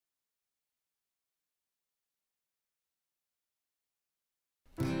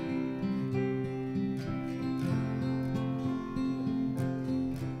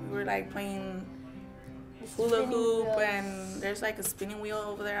like playing hula hoop, and there's like a spinning wheel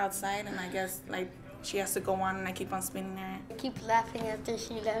over there outside, and I guess like she has to go on, and I keep on spinning her. I keep laughing after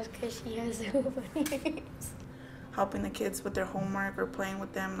she laughs because she has so funny ears. Helping the kids with their homework or playing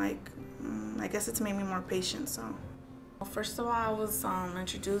with them, like I guess it's made me more patient. So first of all, I was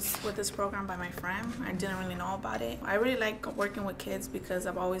introduced with this program by my friend. I didn't really know about it. I really like working with kids because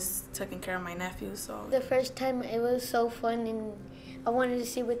I've always taken care of my nephews. So the first time it was so fun, and I wanted to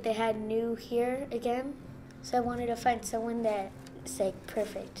see what they had new here again. So I wanted to find someone that's like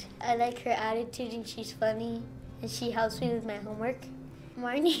perfect. I like her attitude, and she's funny, and she helps me with my homework.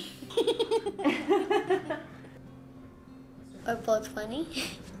 Marnie. We're both funny.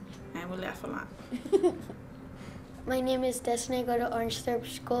 And we laugh a lot. My name is Destiny. I go to Orange Thorpe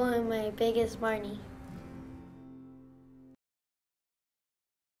School, and my big is Marnie.